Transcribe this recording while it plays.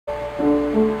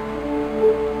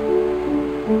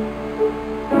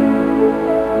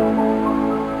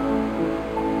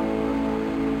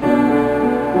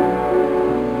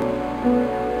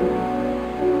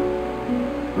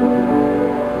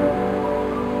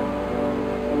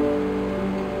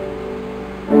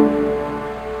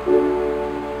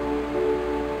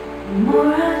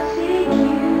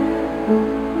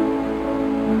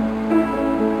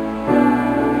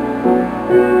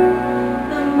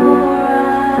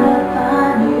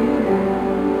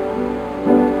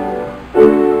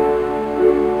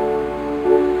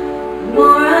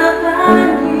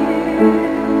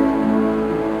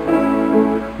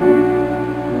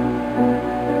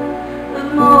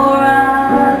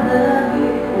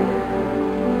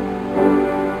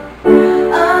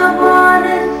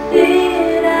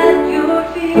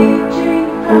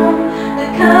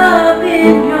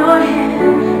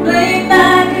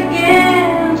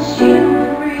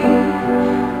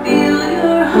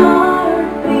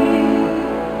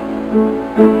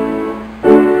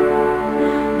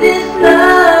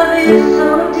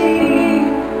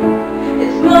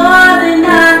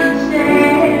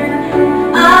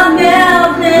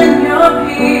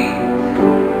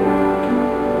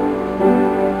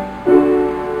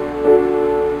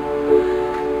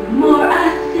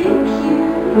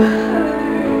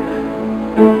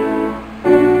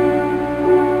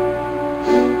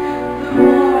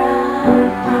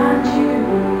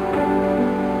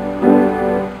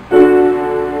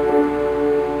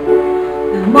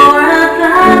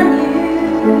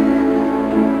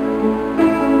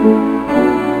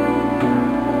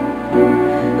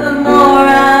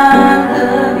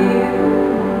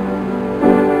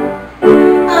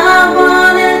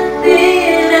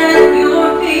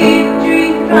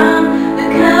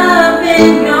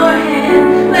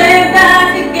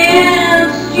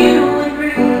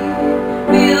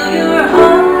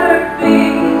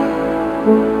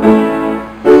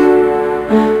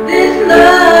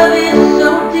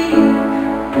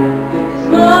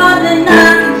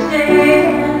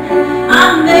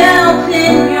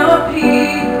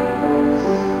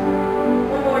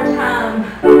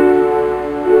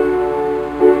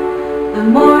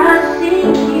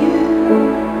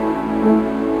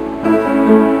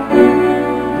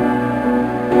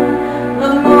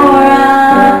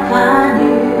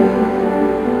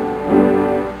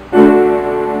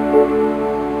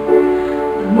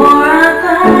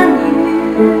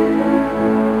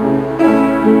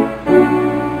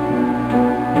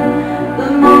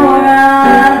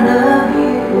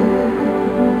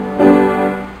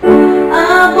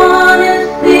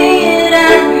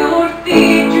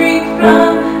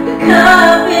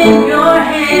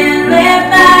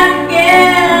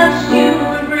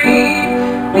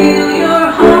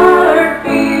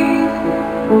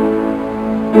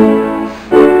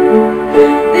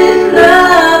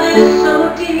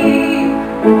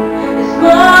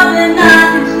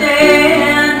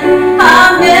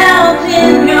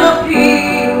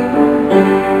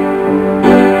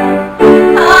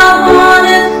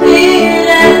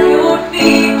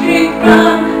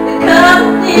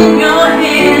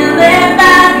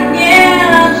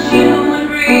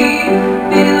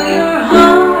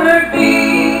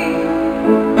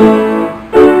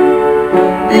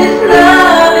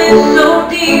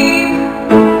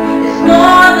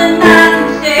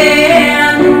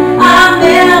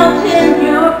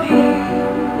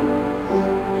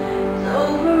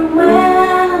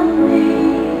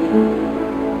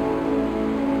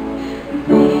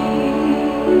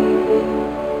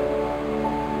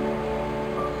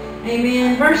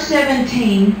in verse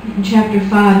 17, in chapter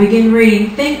 5, begin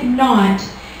reading, "Think not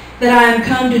that I am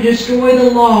come to destroy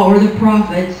the law or the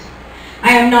prophets.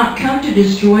 I am not come to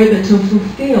destroy, but to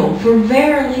fulfill. For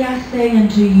verily I say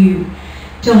unto you,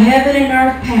 till heaven and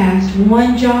earth pass,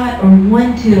 one jot or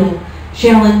one tittle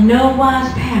shall in no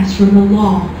wise pass from the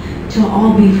law, till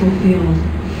all be fulfilled.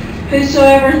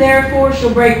 Whosoever therefore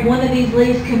shall break one of these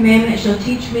least commandments shall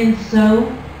teach men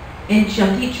so, he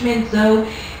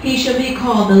shall be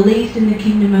called the least in the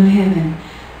kingdom of heaven.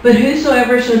 But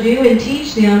whosoever shall do and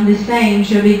teach them, the same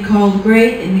shall be called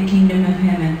great in the kingdom of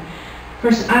heaven. For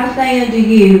I say unto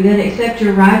you, that except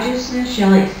your righteousness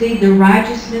shall exceed the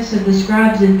righteousness of the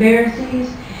scribes and Pharisees,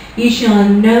 ye shall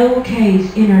in no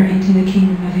case enter into the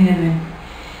kingdom of heaven.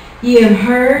 Ye have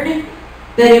heard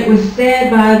that it was said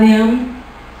by them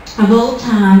of old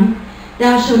time,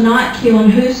 Thou shalt not kill,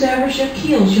 and whosoever shall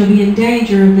kill shall be in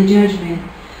danger of the judgment.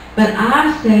 But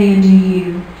I say unto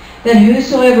you, that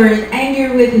whosoever is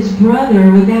angry with his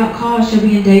brother without cause shall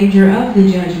be in danger of the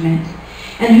judgment.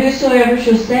 And whosoever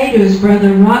shall say to his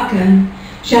brother, Raca,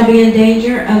 shall be in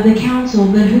danger of the council.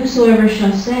 But whosoever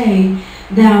shall say,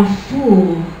 Thou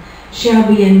fool, shall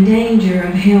be in danger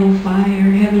of hell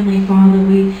fire. Heavenly Father,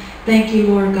 we thank you,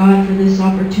 Lord God, for this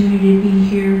opportunity to be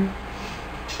here.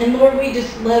 And Lord, we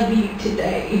just love you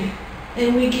today.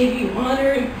 And we give you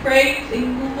honor and praise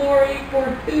and glory for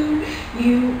who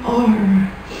you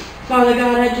are. Father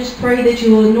God, I just pray that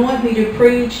you will anoint me to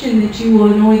preach and that you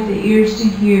will anoint the ears to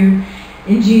hear.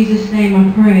 In Jesus' name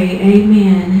I pray.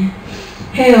 Amen.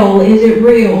 Hell, is it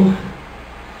real?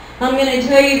 I'm going to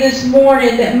tell you this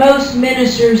morning that most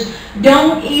ministers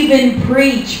don't even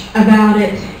preach about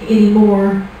it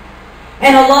anymore.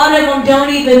 And a lot of them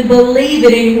don't even believe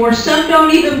it anymore. Some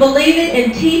don't even believe it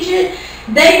and teach it.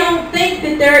 They don't think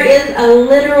that there is a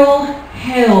literal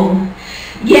hell.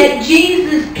 Yet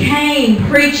Jesus came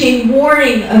preaching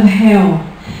warning of hell.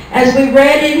 As we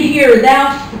read in here,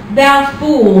 thou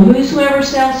fool, whosoever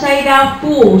shall say thou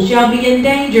fool shall be in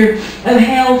danger of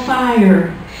hell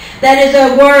fire. That is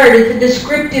a word, it's a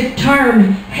descriptive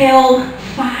term, hell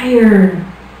fire.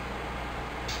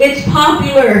 It's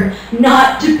popular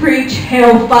not to preach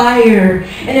hellfire.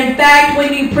 And in fact,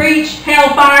 when you preach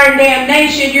hellfire and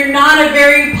damnation, you're not a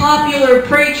very popular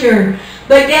preacher.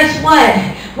 But guess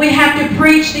what? We have to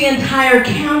preach the entire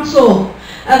counsel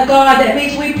of God. That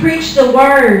means we preach the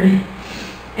word.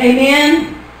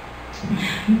 Amen?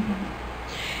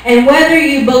 And whether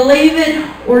you believe it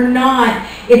or not,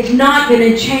 it's not going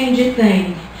to change a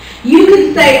thing. You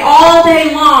can say all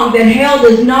day long that hell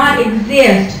does not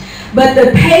exist. But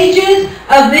the pages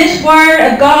of this Word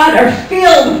of God are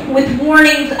filled with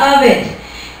warnings of it.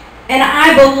 And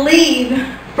I believe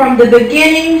from the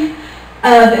beginning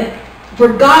of it,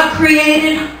 for God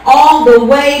created all the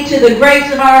way to the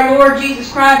grace of our Lord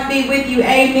Jesus Christ be with you.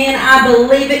 Amen. I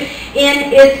believe it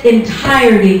in its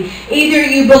entirety. Either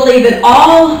you believe it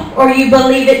all or you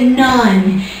believe it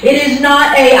none. It is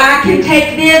not I can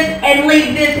take this and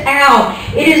leave this out.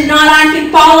 It is not I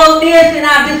can follow this and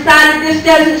I've decided this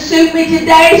doesn't suit me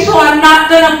today, so I'm not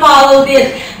going to follow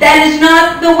this. That is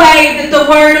not the way that the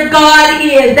Word of God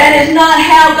is. That is not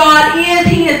how God is.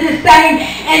 He is the same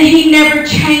and He never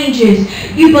changes.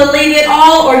 You believe it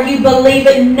all or you believe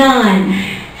it none.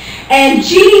 And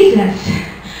Jesus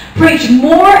preached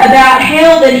more about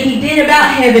hell than He did about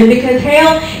heaven, because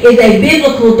hell is a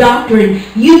biblical doctrine.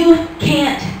 You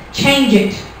can't change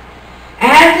it.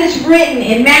 As it's written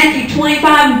in Matthew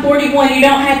 25 and 41, you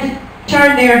don't have to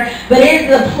turn there, but it is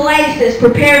the place that's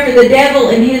prepared for the devil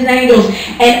and his angels,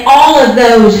 and all of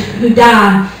those who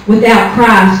die without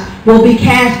Christ will be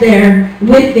cast there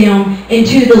with them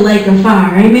into the lake of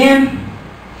fire. Amen?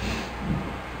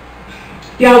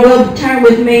 Y'all will turn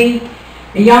with me.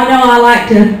 And y'all know I like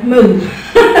to move.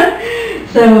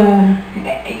 So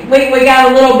we got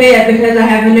a little bit because I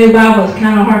have a new Bible. It's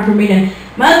kind of hard for me to...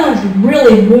 My other one's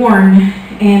really worn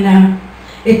and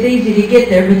it's easy to get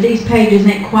there, but these pages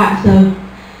ain't quite so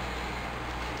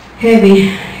heavy.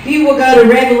 If you will go to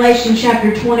Revelation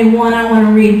chapter 21, I want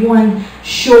to read one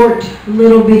short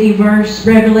little bitty verse.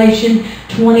 Revelation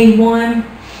 21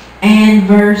 and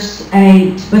verse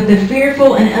 8. But the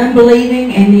fearful and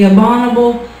unbelieving and the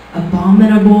abominable,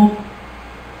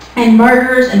 and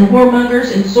murderers and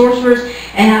whoremongers and sorcerers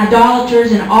and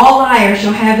idolaters and all liars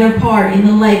shall have their part in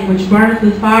the lake which burneth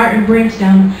with fire and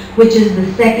brimstone, which is the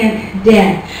second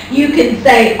death. You can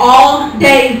say all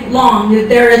day long that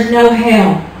there is no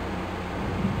hell.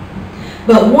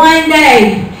 But one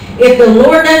day, if the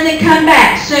Lord doesn't come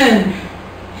back soon,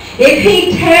 if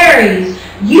He tarries,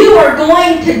 you are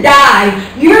going to die.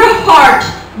 Your heart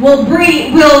will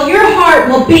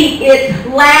beat its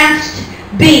last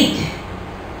beat.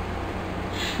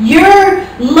 Your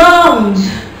lungs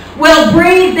will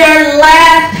breathe their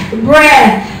last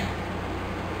breath.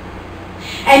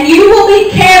 And you will be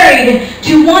carried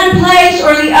to one place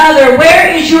or the other.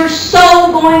 Where is your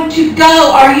soul going to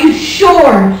go? Are you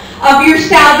sure of your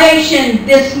salvation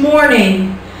this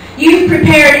morning? You've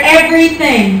prepared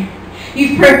everything.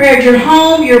 You've prepared your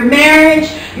home, your marriage,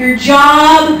 your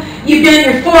job. You've done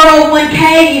your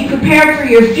 401k. You've prepared for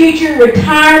your future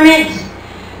retirement.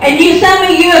 And some of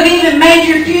you have even made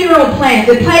your funeral plans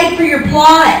and paid for your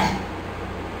plot.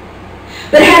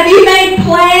 But have you made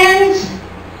plans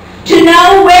to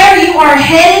know where you are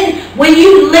headed when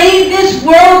you leave this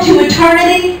world to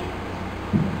eternity?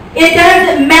 It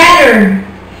doesn't matter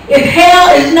if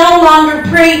hell is no longer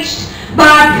preached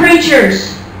by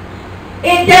preachers.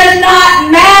 It does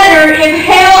not matter if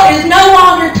hell is no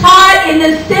longer taught in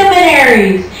the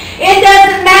seminaries. It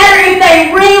doesn't matter if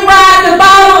they rewrite the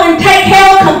Bible and take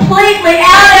hell completely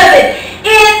out of it.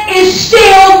 It is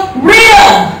still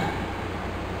real.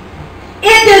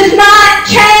 It does not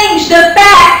change the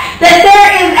fact that there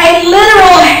is a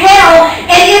literal hell,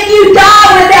 and if you die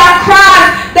without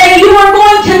Christ, that you are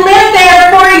going to live there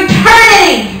for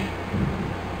eternity.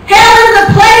 Hell is a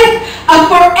place of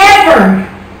forever.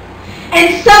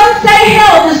 And some say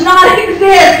hell does not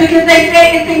exist because they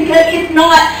say it's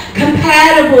not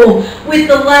compatible with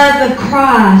the love of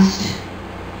Christ.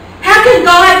 How can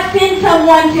God send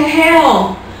someone to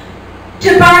hell to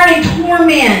burn in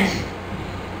torment?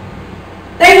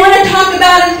 They want to talk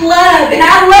about His love, and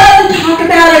I love to talk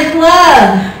about His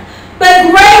love. But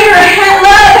greater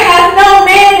love hath no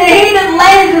man than he that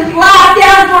lays his life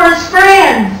down for his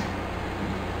friends.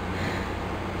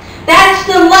 That's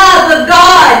the love of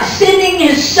God, sending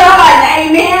His Son.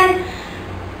 Amen?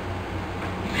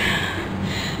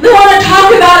 They want to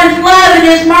talk about His love and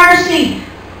His mercy,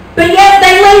 but yet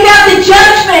they leave out the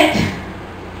judgment.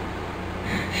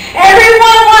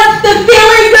 Everyone wants the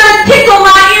feeling good, tickle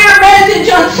my ear message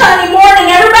on Sunday morning.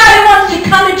 Everybody wants to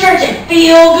come to church and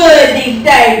feel good these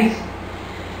days.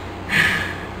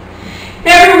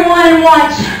 Everyone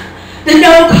wants the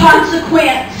no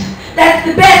consequence. That's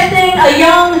the best thing a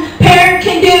young parent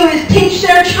can do, is teach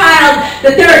their child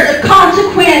that there is a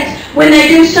consequence when they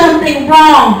do something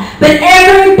wrong. But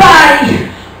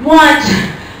everybody wants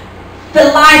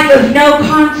the life of no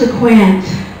consequence.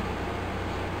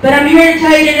 But I'm here to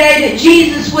tell you today that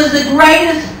Jesus was the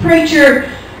greatest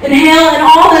preacher in hell in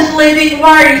all His living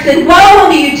word. He said, "Woe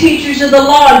unto you, teachers of the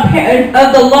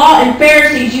law and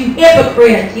Pharisees, you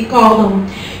hypocrites," He called them.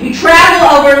 "You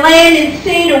travel over land and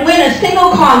sea to win a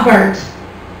single convert.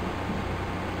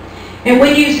 And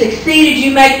when you succeeded,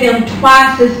 you make them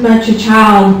twice as much a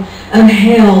child of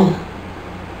hell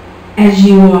as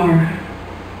you are."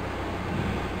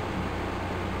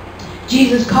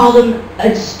 Jesus called them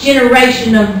a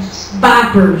generation of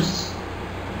vipers.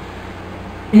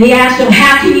 And He asked them,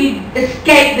 how can you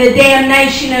escape the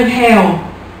damnation of hell?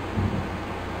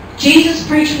 Jesus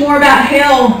preached more about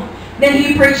hell than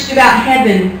He preached about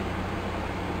heaven.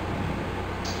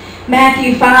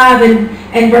 Matthew 5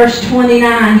 and verse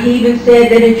 29, He even said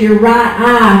that if your right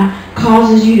eye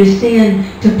causes you to sin,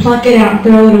 to pluck it out and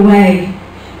throw it away.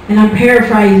 And I'm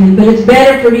paraphrasing, but it's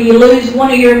better for you to lose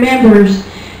one of your members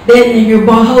than your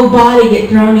whole body get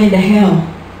thrown into hell.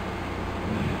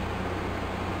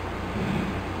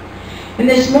 And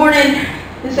this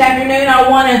afternoon, I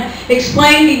want to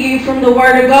explain to you from the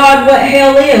Word of God what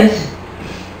hell is.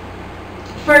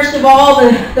 First of all,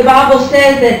 the Bible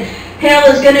says that hell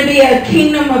is going to be a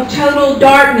kingdom of total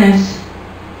darkness.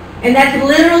 And that's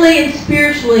literally and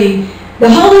spiritually.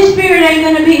 The Holy Spirit ain't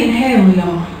going to be in hell,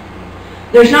 y'all.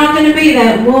 There's not going to be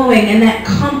that wooing and that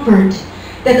comfort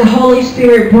that the Holy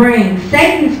Spirit brings.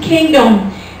 Satan's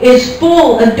kingdom is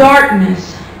full of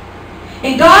darkness.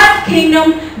 In God's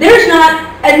kingdom, there's not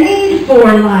a need for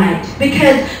light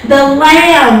because the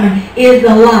Lamb is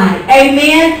the light.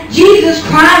 Amen? Jesus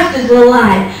Christ is the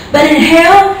light. But in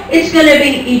hell, it's going to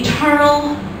be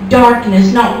eternal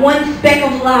darkness, not one speck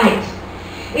of light.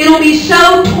 It'll be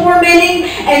so tormenting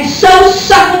and so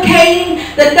suffocating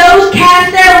that those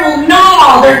cast there will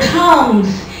gnaw their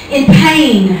tongues in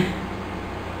pain.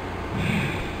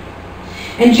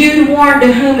 And Jude warned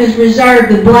to whom is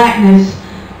reserved the blackness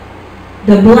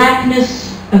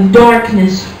of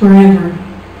darkness forever.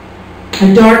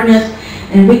 A darkness,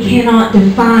 and we cannot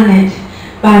define it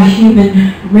by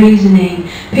human reasoning.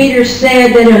 Peter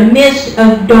said that a mist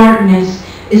of darkness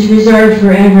is reserved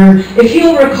forever. If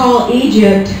you'll recall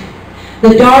Egypt,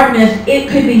 the darkness, it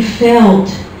could be felt.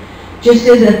 Just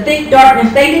as a thick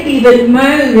darkness. They didn't even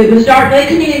move. It was dark. They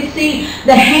couldn't even see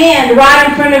the hand right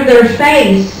in front of their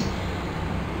face.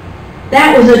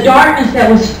 That was a darkness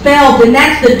that was felt, and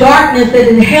that's the darkness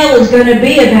that hell is going to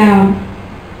be about.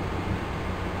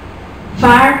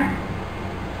 Fire.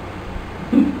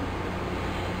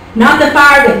 Not the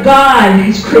fire that God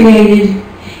has created.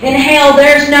 In hell,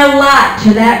 there's no light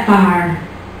to that fire.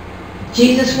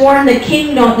 Jesus warned the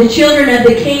children of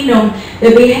the kingdom,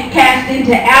 that be cast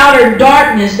into outer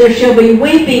darkness. There shall be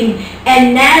weeping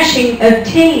and gnashing of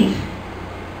teeth.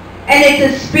 And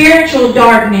it's a spiritual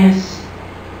darkness,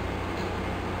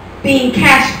 being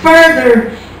cast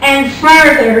further and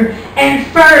further and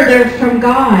further from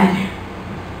God.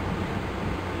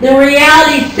 The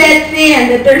reality sets in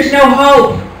that there's no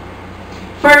hope.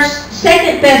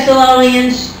 2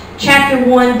 Thessalonians chapter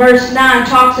 1 verse 9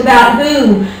 talks about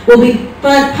who will be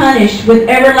punished with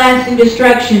everlasting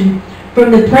destruction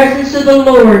from the presence of the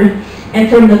Lord and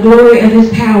from the glory of His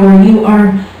power. You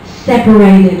are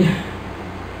separated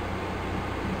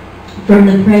from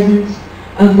the presence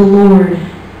of the Lord.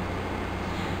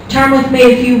 Turn with me,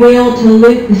 if you will, to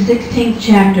Luke the 16th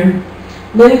chapter.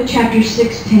 Luke chapter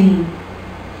 16.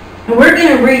 And we're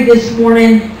going to read this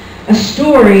morning a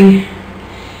story.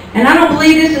 And I don't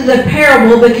believe this is a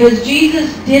parable because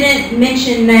Jesus didn't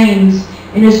mention names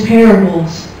in His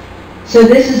parables. So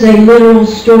this is a literal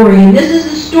story. And this is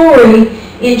the story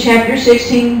in chapter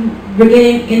 16,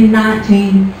 beginning in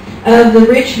 19, of the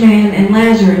rich man and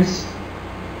Lazarus.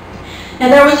 Now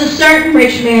there was a certain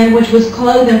rich man which was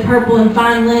clothed in purple and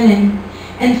fine linen,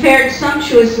 and fared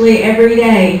sumptuously every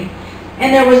day.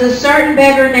 And there was a certain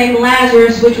beggar named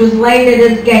Lazarus, which was laid at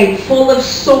his gate, full of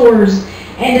sores,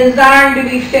 and desiring to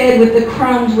be fed with the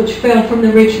crumbs which fell from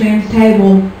the rich man's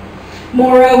table.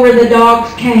 Moreover, the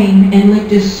dogs came and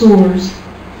licked his sores.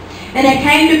 And it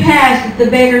came to pass that the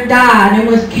beggar died, and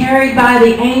was carried by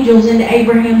the angels into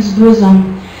Abraham's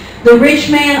bosom. The rich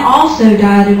man also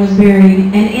died and was buried,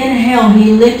 and in hell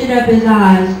he lifted up his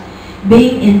eyes,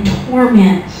 being in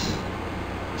torments,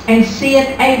 and seeth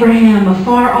Abraham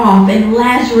afar off, and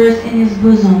Lazarus in his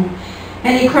bosom.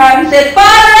 And he cried and said,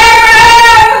 Father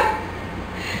Abraham,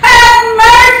 have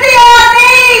mercy on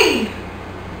me,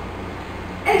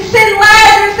 and send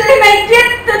Lazarus that he may dip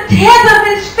the tip of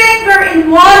his finger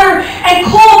in water and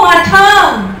cool my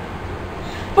tongue.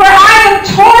 For I am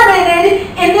tormented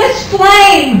in this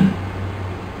flame.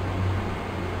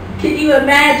 Can you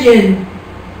imagine?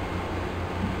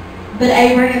 But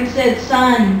Abraham said,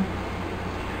 Son,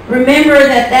 remember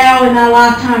that thou in thy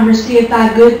lifetime receivest thy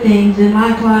good things, and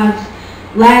likewise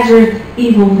Lazarus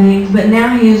evil things. But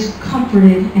now he is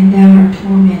comforted, and thou art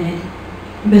tormented.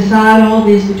 And beside all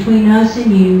this, between us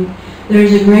and you, there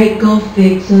is a great gulf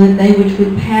fixed, so that they which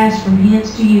would pass from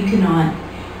hence to you cannot,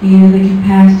 neither they can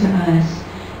pass to us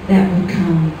that would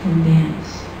come from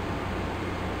thence.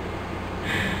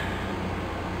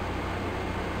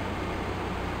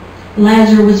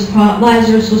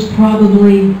 Lazarus was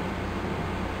probably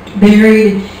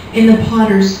buried in the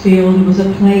potter's field. It was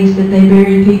a place that they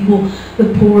buried people,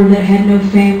 the poor that had no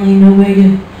family, no way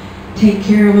to take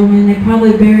care of them, and they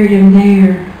probably buried him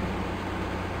there.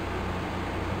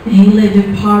 And he lived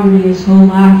in poverty his whole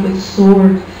life with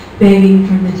swords begging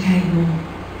from the table.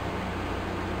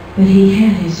 But he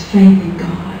had his faith in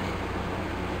God.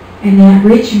 And that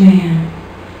rich man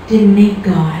didn't need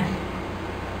God.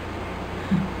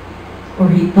 Or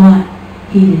he thought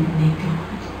he didn't need God.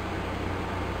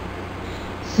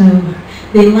 So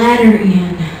the latter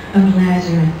end of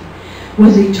Lazarus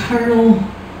was eternal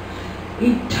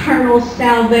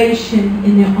salvation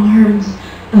in the arms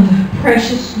of a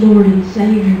precious Lord and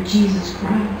Savior, Jesus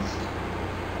Christ.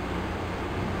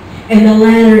 And the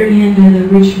latter end of the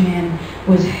rich man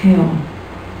was hell.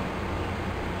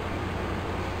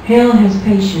 Hell has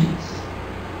patience.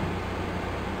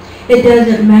 It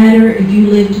doesn't matter if you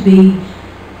live to be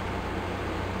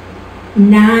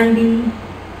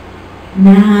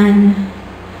 99,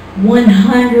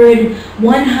 100,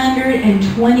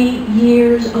 120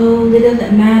 years old. It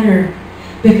doesn't matter,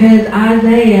 because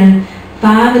Isaiah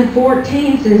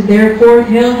 5:14 says, Therefore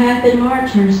hell hath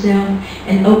enlarged herself,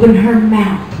 and opened her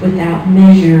mouth without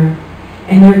measure.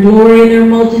 And their glory and their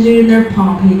multitude and their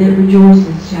pomp, he that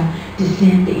rejoices shall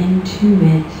descend into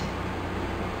it.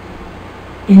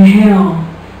 In hell,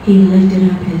 he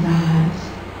lifted up his eyes,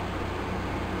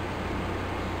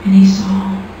 and he saw.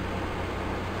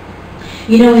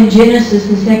 You know, in Genesis,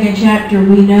 the 2nd chapter,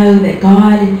 we know that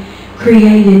God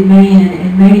created man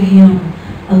and made him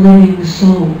a living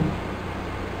soul.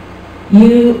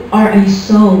 You are a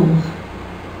soul,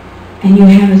 and you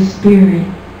have a spirit,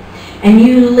 and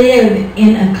you live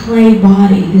in a clay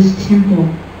body, this temple,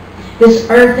 this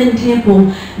earthen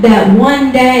temple, that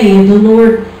one day, if the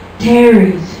Lord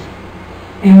tarries,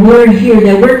 And we're here,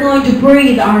 that we're going to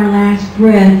breathe our last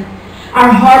breath.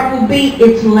 Our heart will beat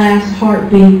its last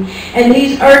heartbeat. And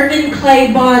these earthen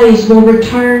clay bodies will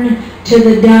return to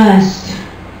the dust.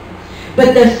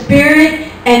 But the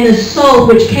spirit and the soul,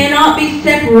 which cannot be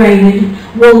separated,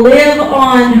 will live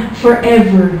on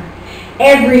forever.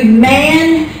 Every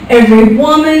man, every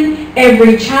woman,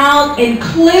 every child,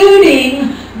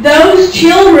 including those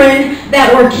children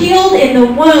that were killed in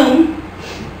the womb,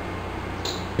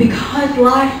 because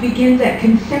life begins at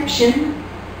conception.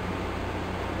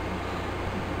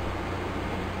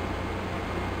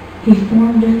 He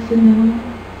formed us in the womb.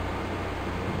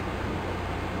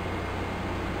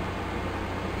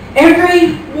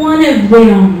 Every one of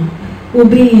them will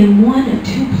be in one of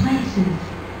two places.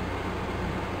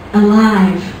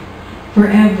 Alive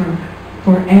forever,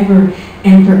 forever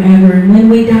and forever. And when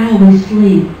we die, we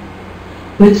sleep.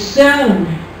 But soon,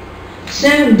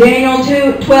 Daniel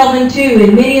 12:2,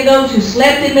 and many of those who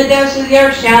slept in the dust of the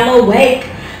earth shall awake,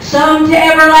 some to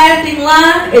everlasting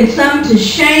life, and some to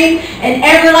shame and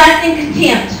everlasting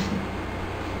contempt.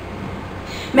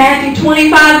 Matthew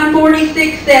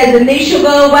 25:46 says, and these shall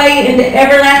go away into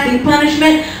everlasting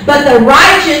punishment, but the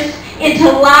righteous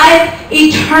into life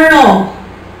eternal.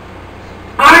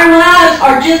 Our lives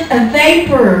are just a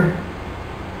vapor.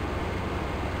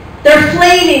 They're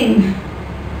fleeting.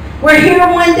 We're here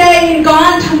one day and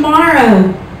gone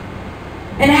tomorrow.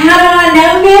 And how do I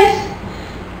know this?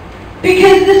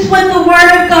 Because this is what the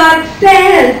Word of God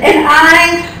says, and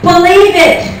I believe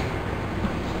it.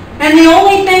 And the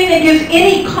only thing that gives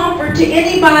any comfort to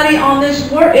anybody on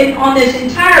this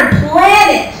entire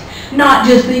planet, not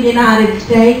just the United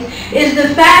States, is the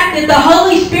fact that the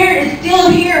Holy Spirit is still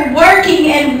here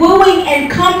working and wooing and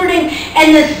comforting,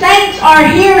 and the saints are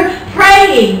here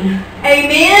praying.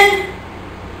 Amen?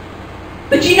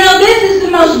 But you know, this is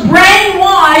the most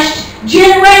brainwashed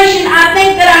generation I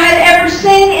think that I had ever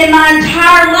seen in my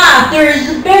entire life. There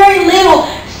is very little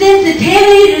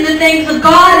sensitivity to the things of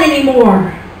God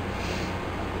anymore.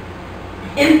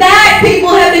 In fact,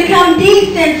 people have become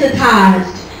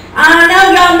desensitized. I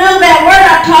know y'all know that word.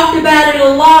 I've talked about it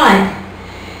a lot.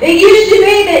 It used to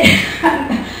be that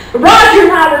Roger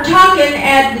and I were talking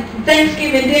at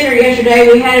Thanksgiving dinner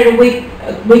yesterday. We had it a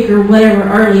week or whatever,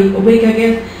 a week I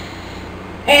guess.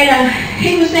 And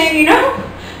he was saying, you know,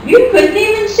 you couldn't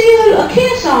even see a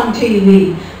kiss on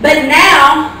TV. But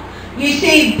now, you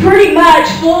see pretty much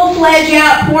full-fledged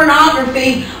out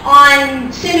pornography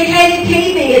on syndicated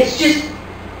TV. It's just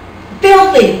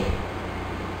filthy.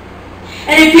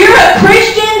 And if you're a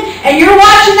Christian and you're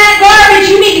watching that garbage,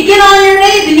 you need to get on your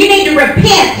knees and you need to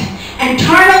repent and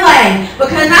turn away.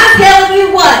 Because I'm telling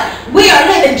you what, we are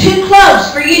living too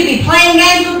close for you to be playing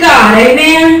games with God.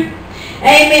 Amen?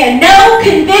 Amen. No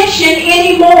conviction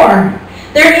anymore.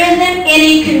 There isn't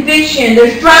any conviction.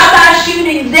 There's drive-by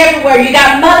shootings everywhere. You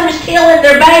got mothers killing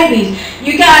their babies.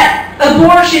 You got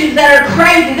abortions that are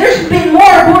crazy. There's been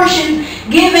more abortions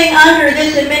given under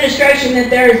this administration than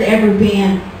there has ever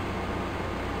been.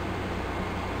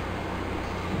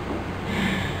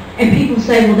 And people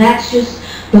say, well, that's just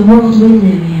the world we live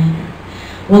in.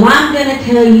 Well, I'm going to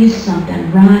tell you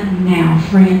something right now,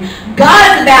 friend.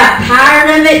 God's about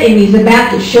tired of it, and He's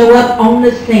about to show up on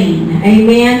the scene.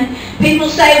 Amen? People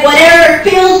say, whatever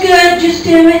feels good, just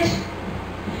do it.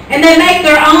 And they make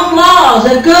their own laws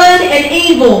of good and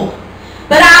evil.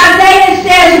 But Isaiah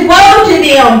says, woe to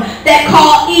them that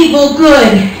call evil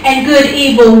good and good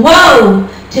evil. Woe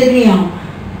to them.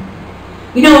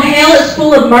 You know, hell is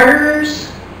full of murderers.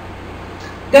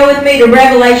 Go with me to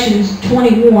Revelation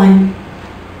 21.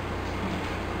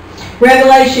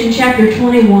 Revelation chapter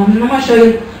 21. And I'm going to show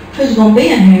you who's going to be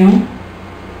in hell.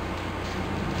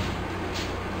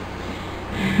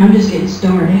 I'm just getting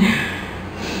started.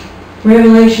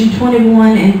 Revelation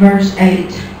 21 and verse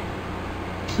 8.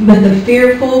 But the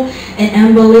fearful and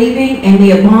unbelieving and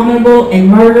the abominable and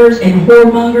murderers and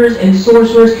whoremongers and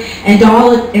sorcerers and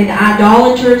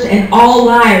idolaters and all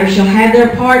liars shall have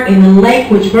their part in the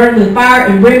lake which burns with fire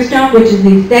and brimstone, which is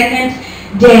the second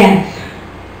death.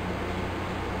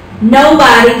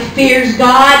 Nobody fears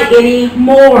God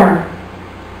anymore.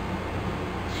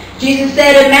 Jesus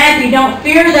said in Matthew, don't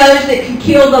fear those that can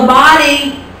kill the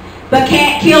body but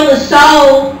can't kill the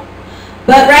soul,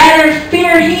 but rather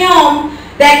fear Him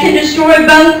that can destroy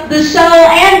both the soul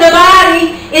and the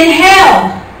body in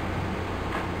hell.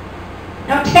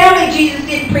 Don't tell me Jesus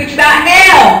didn't preach about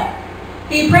hell.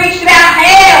 He preached about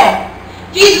hell.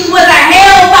 Jesus was a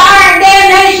hellfire and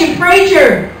damnation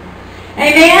preacher.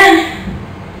 Amen?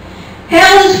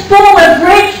 Hell is full of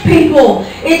rich people.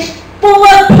 It's full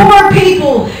of poor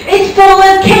people. It's full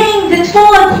of kings. It's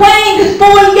full of queens. It's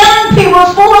full of young people.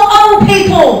 It's full of old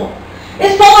people.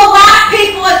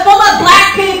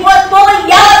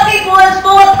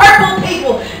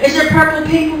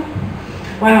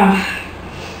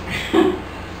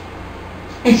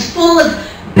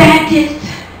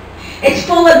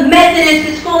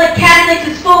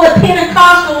 full of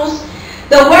Pentecostals.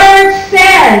 The Word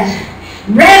says,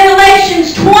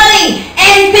 Revelations 20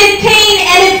 and 15,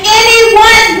 and if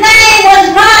anyone's name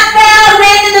was not found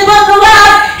written in the book of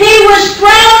life, he was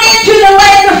thrown into the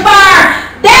lake of fire.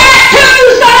 That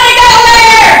too's going to go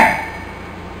there.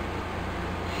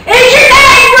 Is your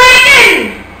name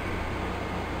written?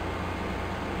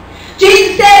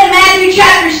 Jesus said in Matthew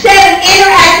chapter 7,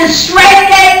 enter at the straight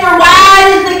gate, for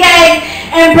wide is the gate,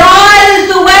 and broad is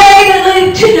the way that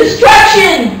leads to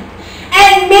destruction,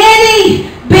 and many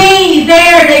be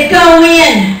there that go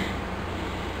in.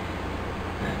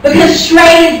 Because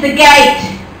straight is the gate,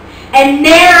 and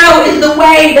narrow is the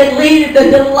way that leadeth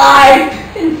unto life,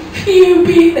 and few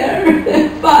be there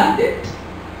that find it.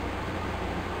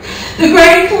 The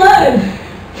great flood,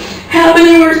 how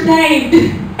many were saved?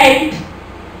 8.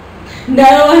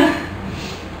 Noah,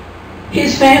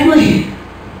 his family.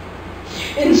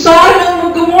 In Sodom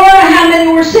and Gomorrah, how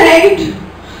many were saved?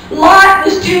 Lot,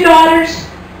 his 2 daughters.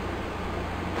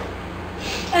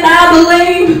 And I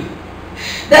believe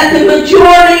that the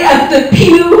majority of the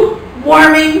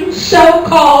pew-warming,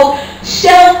 so-called,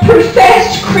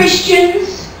 self-professed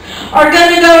Christians are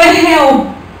going to go to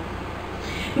hell.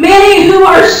 Many who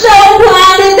are so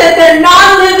blinded that they're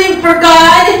not living for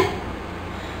God.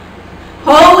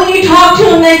 Oh, when you talk to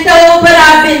them, they say, oh, but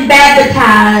I've been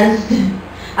baptized.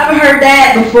 I've heard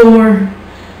that before.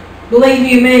 Believe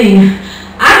you me.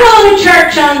 I go to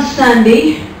church on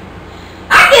Sunday.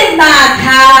 I give my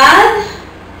tithe.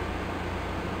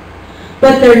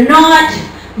 But they're not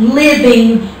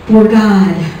living for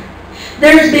God.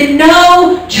 There's been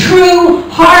no true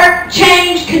heart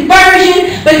change conversion,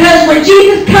 because when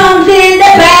Jesus comes in,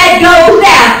 the bad goes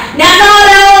out. Now, not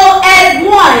all at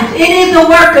once. It is a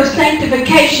work of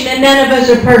sanctification, and none of us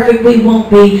are perfect. We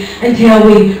won't be until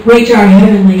we reach our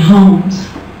heavenly homes.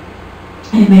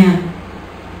 Amen.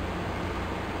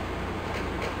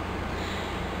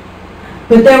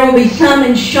 But there will be some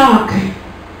in shock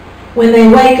when they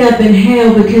wake up in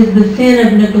hell because of the sin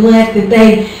of neglect that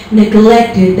they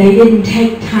neglected. They didn't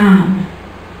take time.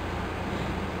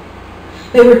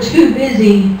 They were too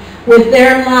busy with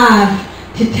their life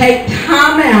to take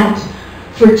time out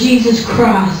for Jesus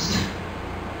Christ.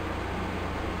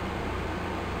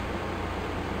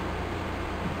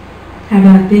 How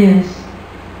about this?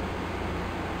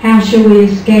 How shall we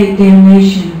escape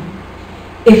damnation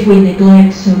if we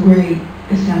neglect so great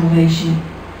a salvation?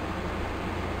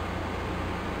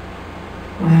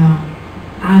 Wow.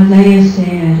 Isaiah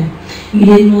said, you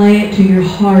didn't lay it to your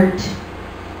heart.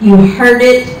 You heard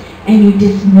it and you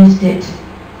dismissed it.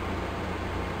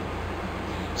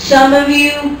 Some of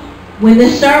you, when the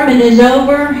sermon is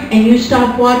over and you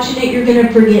stop watching it, you're going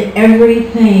to forget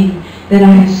everything that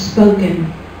I have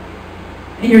spoken.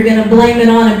 And you're going to blame it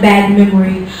on a bad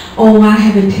memory. Oh, I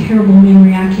have a terrible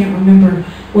memory. I can't remember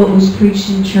what was preached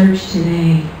in church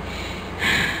today.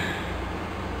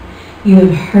 You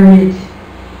have heard it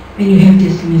and you have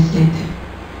dismissed it.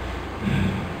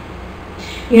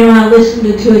 You know, I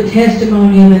listened to a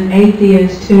testimony of an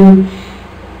atheist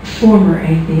former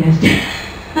atheist.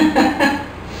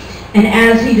 And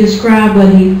as he described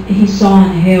what he saw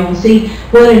in hell, see,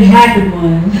 what had happened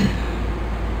was,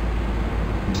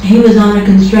 he was on a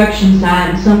construction site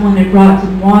and someone had brought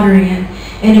some water in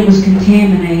and it was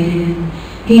contaminated, and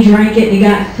he drank it and he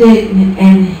got sick,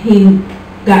 and he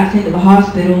got sent to the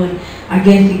hospital, and I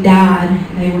guess he died.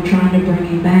 They were trying to bring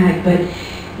him back, but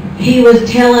he was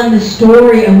telling the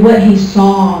story of what he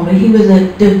saw. But he was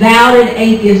a devout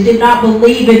atheist, did not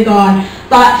believe in God,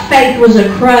 thought faith was a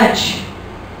crutch.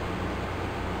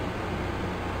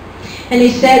 And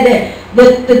he said that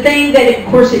the thing that, of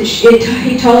course,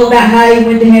 he told about how he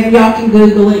went to heaven. Y'all can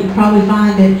Google it and probably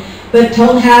find it. But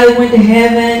told how he went to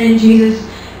heaven and Jesus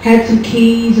had some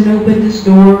keys and opened this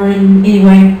door, and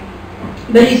anyway.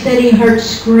 But he said he heard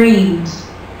screams.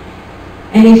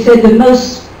 And he said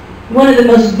one of the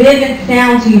most vivid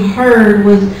sounds he heard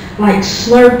was like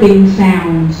slurping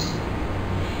sounds.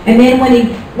 And then when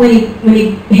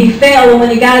he fell, and when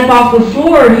he got up off the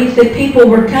floor, he said people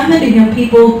were coming to him,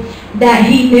 people that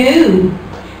he knew,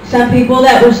 some people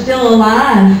that were still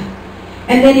alive.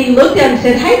 And then he looked at him and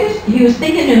said, hey, he was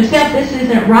thinking to himself, this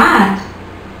isn't right.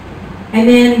 And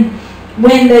then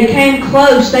when they came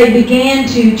close, they began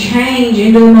to change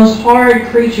into the most horrid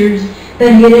creatures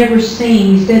that he had ever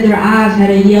seen. He said their eyes had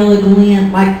a yellow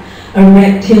glint like a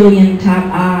reptilian type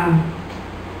eye.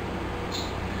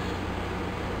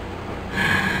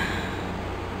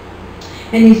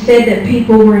 And he said that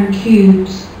people were in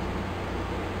cubes.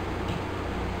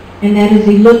 And that as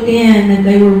he looked in, that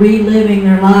they were reliving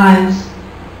their lives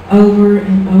over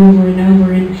and over and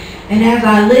over. And as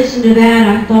I listened to that,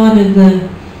 I thought of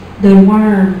the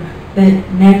worm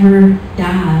that never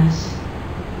dies.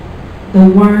 The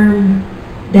worm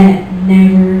that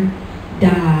never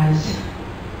dies.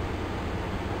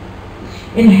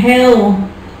 In hell,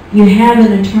 you have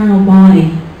an eternal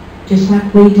body, just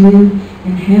like we do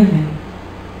in heaven.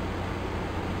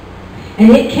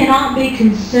 And it cannot be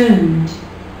consumed.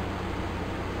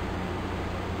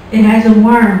 It has a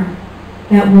worm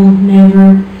that will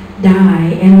never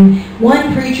die. And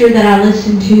one preacher that I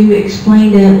listened to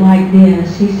explained it like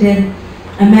this. He said,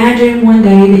 imagine one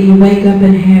day that you wake up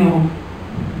in hell.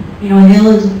 You know,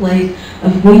 hell is a place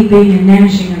of weeping and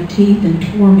gnashing of teeth and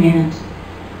torment.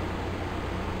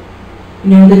 You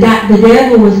know, the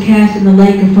devil was cast in the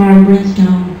lake of fire and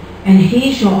brimstone, and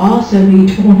he shall also be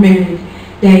tormented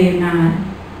day and night.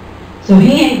 So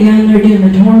he ain't down there doing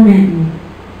the tormenting,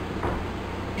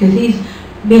 because he's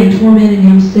being tormented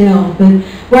himself. But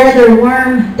where the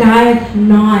worm dieth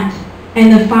not,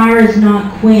 and the fire is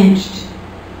not quenched.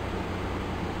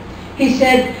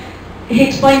 He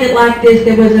explained it like this.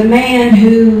 There was a man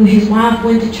who, his wife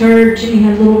went to church, and he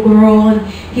had a little girl, and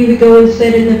he would go and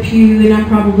sit in the pew, and I'm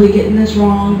probably getting this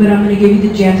wrong, but I'm going to give you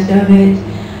the gist of it.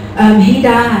 He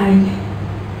died,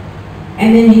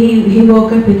 and then he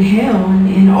woke up in hell,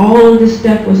 and all of this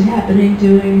stuff was happening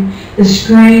to him. The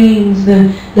screams,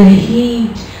 the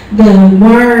heat, the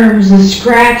worms, the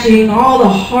scratching, all the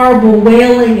horrible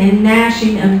wailing and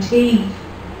gnashing of teeth.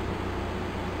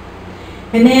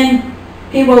 And then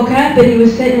he woke up and he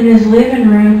was sitting in his living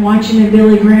room watching a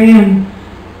Billy Graham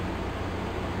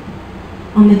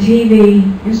on the TV.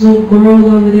 His little girl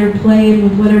over there playing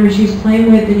with whatever she's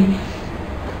playing with, and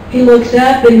he looks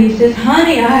up and he says,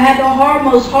 honey, I had the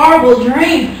most horrible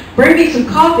dream. Bring me some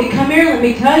coffee. Come here, let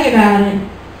me tell you about it.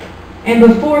 And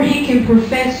before he can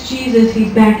profess Jesus,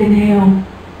 he's back in hell.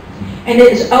 And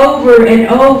it's over and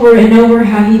over and over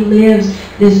how he lives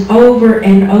this over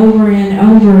and over and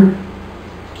over.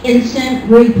 Instant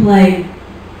replay.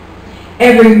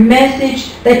 Every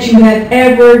message that you have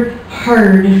ever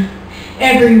heard.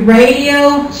 Every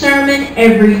radio sermon,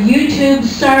 every YouTube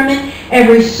sermon,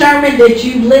 every sermon that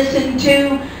you've listened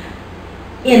to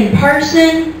in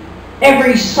person,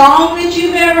 every song that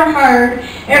you've ever heard,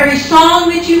 every song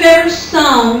that you've ever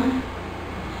sung,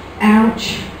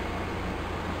 ouch,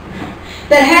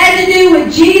 that had to do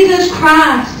with Jesus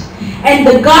Christ and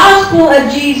the gospel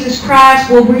of Jesus Christ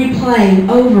will replay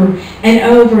over and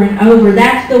over and over.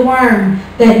 That's the worm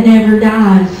that never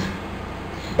dies.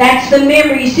 That's the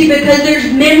memory. You see, because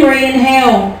there's memory in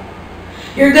hell.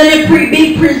 You're going to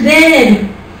be presented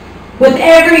with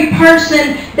every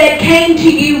person that came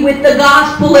to you with the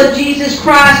gospel of Jesus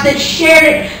Christ, that shared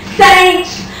it.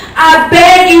 Saints, I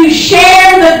beg you,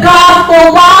 share the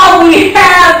gospel while we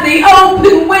have the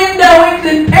open window. It's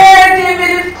imperative.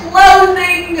 It is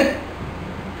closing.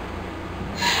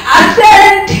 I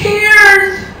said in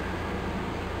tears,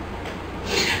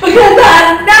 because I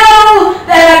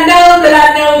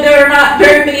know there are not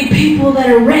very many people that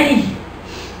are ready.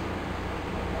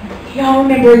 Y'all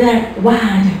remember that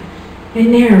wide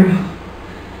and narrow.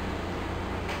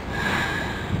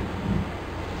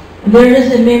 There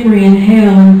is a memory in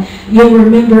hell, and you'll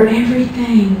remember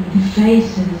everything, the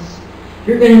faces.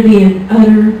 You're going to be in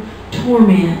utter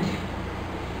torment,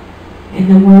 and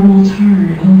the worm will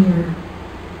turn over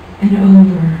and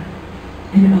over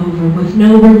and over with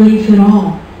no relief at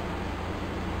all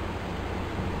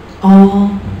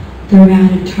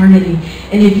throughout eternity.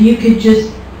 And if you could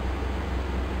just,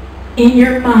 in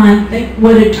your mind, think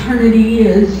what eternity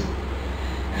is,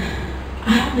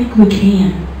 I don't think we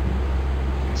can.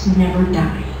 It's never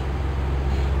dying.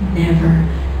 Never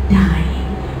dying.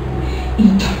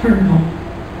 Eternal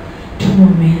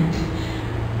torment.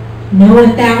 No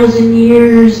 1,000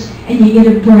 years and you get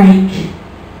a break.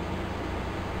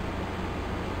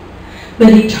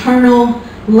 But eternal,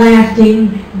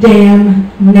 lasting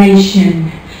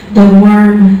damnation. The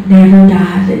worm never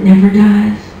dies. It never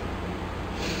dies.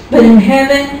 But in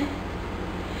heaven,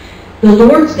 the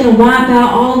Lord's going to wipe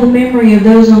out all the memory of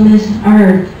those on this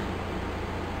earth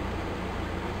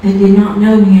that did not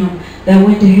know Him, that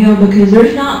went to hell, because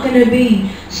there's not going to be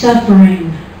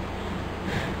suffering.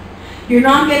 You're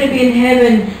not going to be in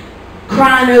heaven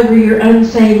crying over your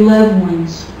unsaved loved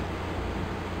ones.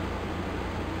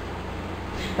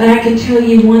 But I can tell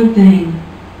you one thing.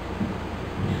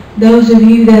 Those of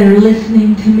you that are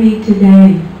listening to me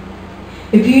today,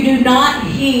 if you do not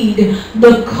heed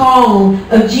the call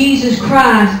of Jesus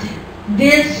Christ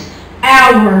this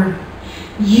hour,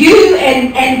 you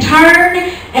and turn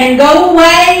and go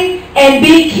away and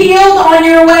be killed on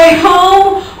your way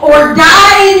home or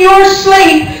die in your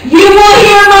sleep, you will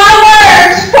hear my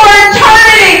words for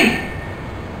eternity.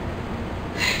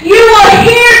 You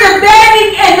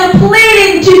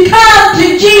willing to come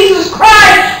to Jesus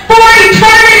Christ for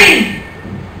eternity.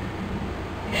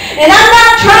 And I'm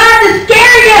not trying to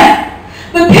scare you,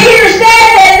 but Peter said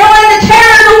that knowing the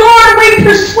terror of the Lord, we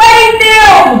persuade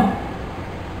them.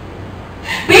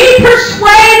 Be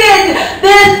persuaded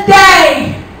this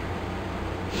day.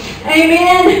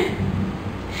 Amen.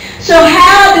 So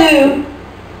how do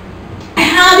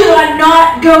I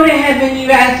not go to heaven, you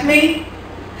ask me?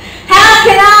 How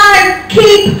can I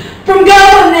keep from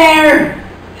going there?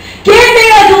 Give me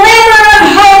a glimmer of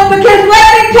hope, because let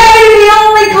me tell you, the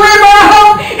only glimmer of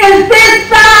hope is this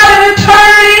side of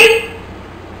eternity.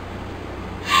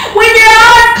 When your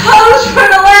eyes close for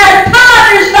the last time,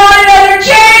 there's not another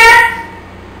chance.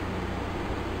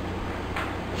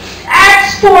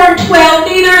 Acts 4:12,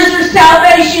 neither is there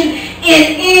salvation in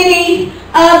any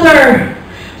other,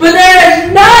 for there is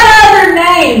none other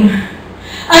name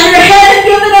under heaven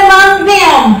given among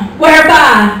them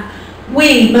whereby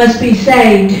we must be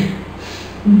saved.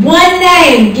 One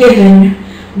name given,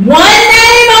 one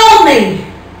name only,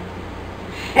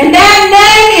 and that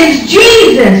name is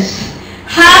Jesus.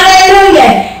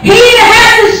 Hallelujah. He that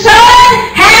hath the Son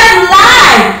hath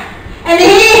life, and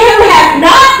he who hath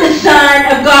not the Son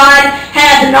of God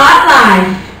hath not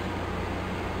life.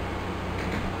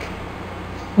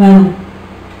 Well,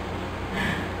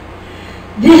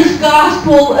 this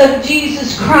gospel of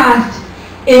Jesus Christ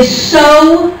is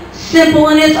so simple,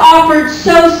 and it's offered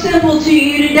so simple to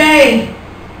you today.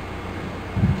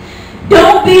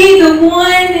 Don't be the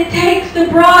one that takes the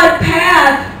broad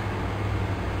path.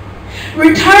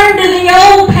 Return to the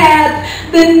old path,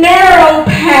 the narrow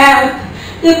path,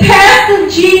 the path of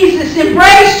Jesus.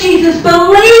 Embrace Jesus.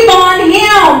 Believe on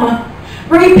Him.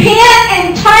 Repent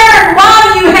and turn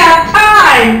while you have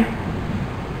time.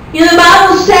 You know, the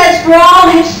Bible says, for all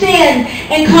have sinned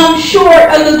and come short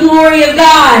of the glory of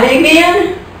God.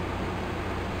 Amen?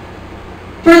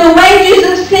 For the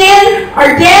wages of sin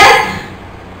are death,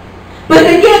 but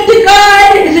the gift of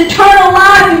God is eternal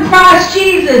life in Christ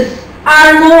Jesus,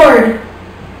 our Lord.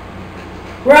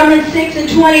 Romans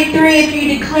 6:23, if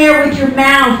you declare with your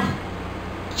mouth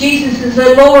Jesus is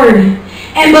the Lord,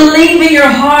 and believe in your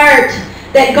heart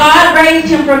that God raised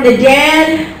Him from the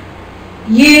dead,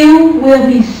 you will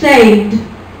be saved.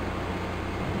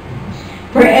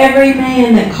 For every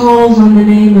man that calls on the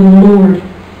name of the Lord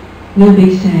will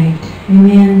be saved.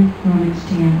 Amen. Romans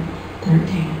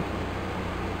 10:13.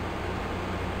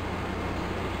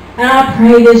 And I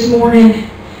pray this morning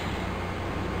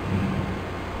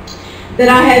that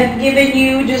I have given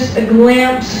you just a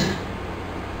glimpse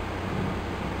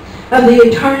of the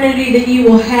eternity that you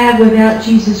will have without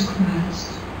Jesus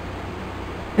Christ.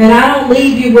 That I don't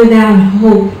leave you without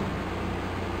hope.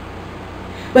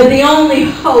 But the only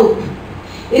hope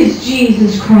is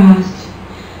Jesus Christ.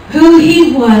 Who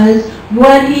He was,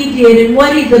 what He did, and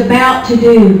what He's about to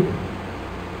do.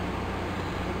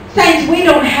 Saints, we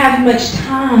don't have much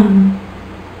time.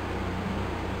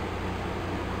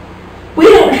 We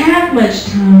don't have much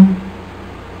time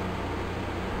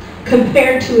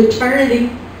compared to eternity.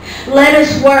 Let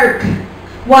us work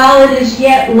while it is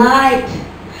yet light.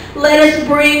 Let us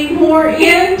bring more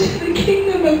into the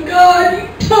kingdom of God.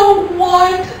 You don't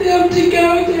want them to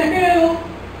go to hell.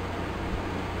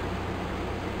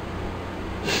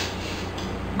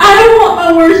 I don't want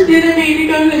my worst enemy to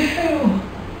go to hell.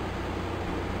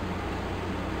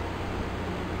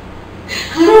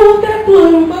 I don't want that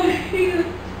blood on my hands.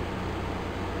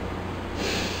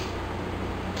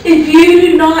 If you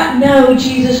do not know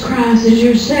Jesus Christ as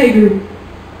your Savior,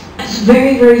 it's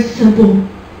very, very simple.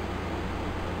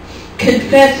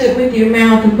 Confess it with your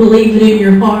mouth and believe it in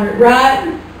your heart, right?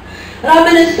 And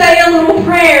I'm going to say a little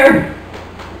prayer.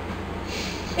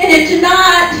 And if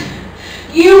tonight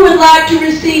you would like to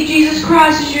receive Jesus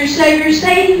Christ as your Savior,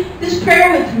 say this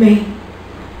prayer with me.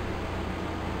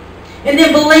 And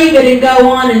then believe it and go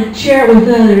on and share it with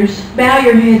others. Bow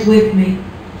your heads with me.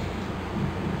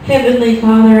 Heavenly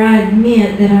Father, I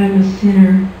admit that I'm a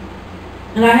sinner,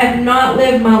 and I have not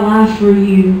lived my life for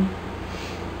you.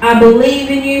 I believe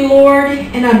in you, Lord,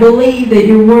 and I believe that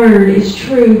your word is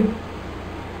true.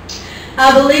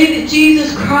 I believe that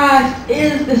Jesus Christ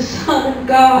is the Son of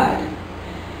God,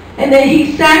 and that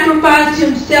He sacrificed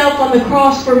Himself on the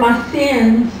cross for my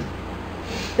sins,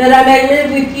 that I may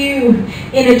live with you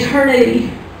in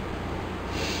eternity.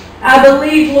 I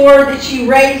believe, Lord, that you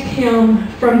raised Him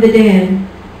from the dead.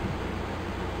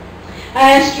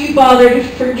 I ask you, Father, to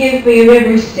forgive me of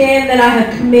every sin that I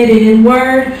have committed in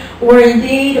word or in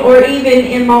deed or even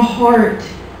in my heart.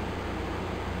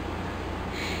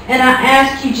 And I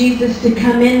ask you, Jesus, to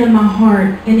come into my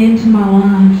heart and into my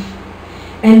life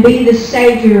and be the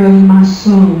Savior of my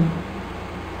soul.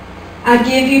 I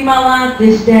give you my life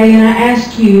this day, and I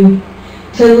ask you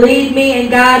to lead me and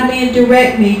guide me and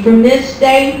direct me. From this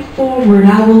day forward,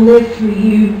 I will live for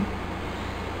you.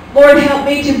 Lord, help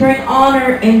me to bring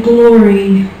honor and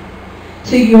glory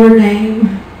to your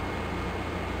name.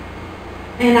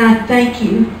 And I thank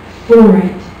you for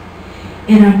it.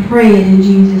 And I pray it in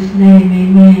Jesus' name.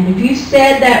 Amen. If you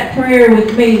said that prayer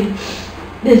with me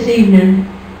this evening,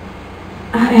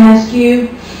 I ask you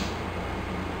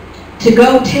to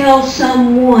go tell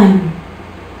someone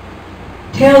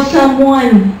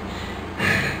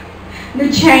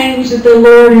the change that the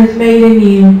Lord has made in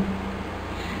you.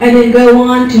 And then go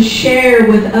on to share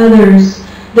with others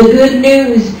the good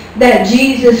news that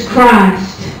Jesus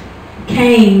Christ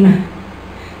came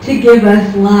to give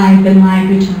us life and life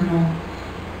eternal.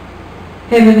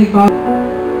 Heavenly Father,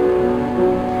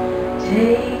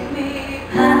 take me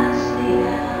past the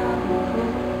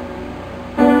alcohol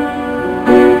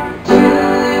to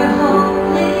your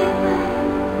holy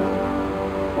place,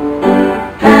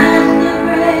 past the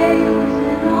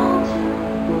brazen altar,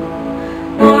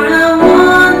 for I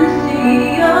want to see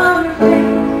your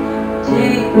face.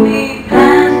 Take me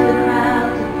past the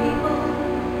crowds of people,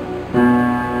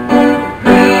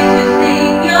 priests who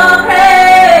sing your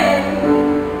praise,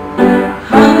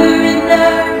 hunger and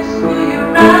thirst for your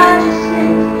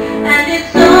righteousness, and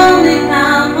it's only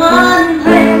found one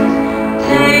place.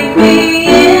 Take me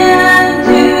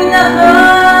into the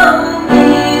holy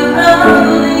of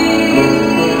holies.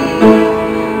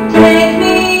 Take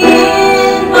me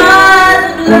in by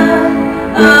the blood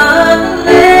of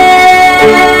the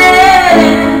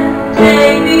Lamb.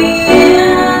 Take me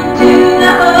into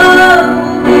the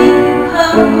holy of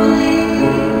holies.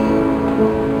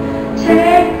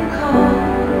 Take the cold,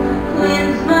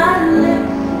 cleanse my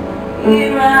lips,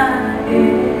 here I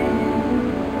am.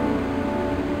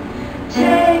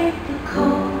 Take the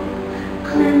cold,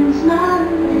 cleanse my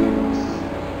lips,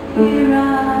 here I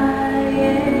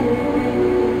am.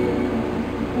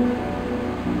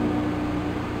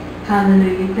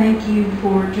 Hallelujah. Thank you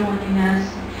for joining us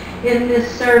in this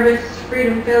service,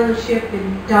 Freedom Fellowship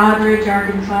in Doddridge,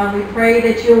 Arkansas. We pray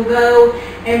that you'll go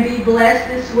and be blessed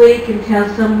this week and tell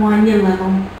someone you love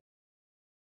them.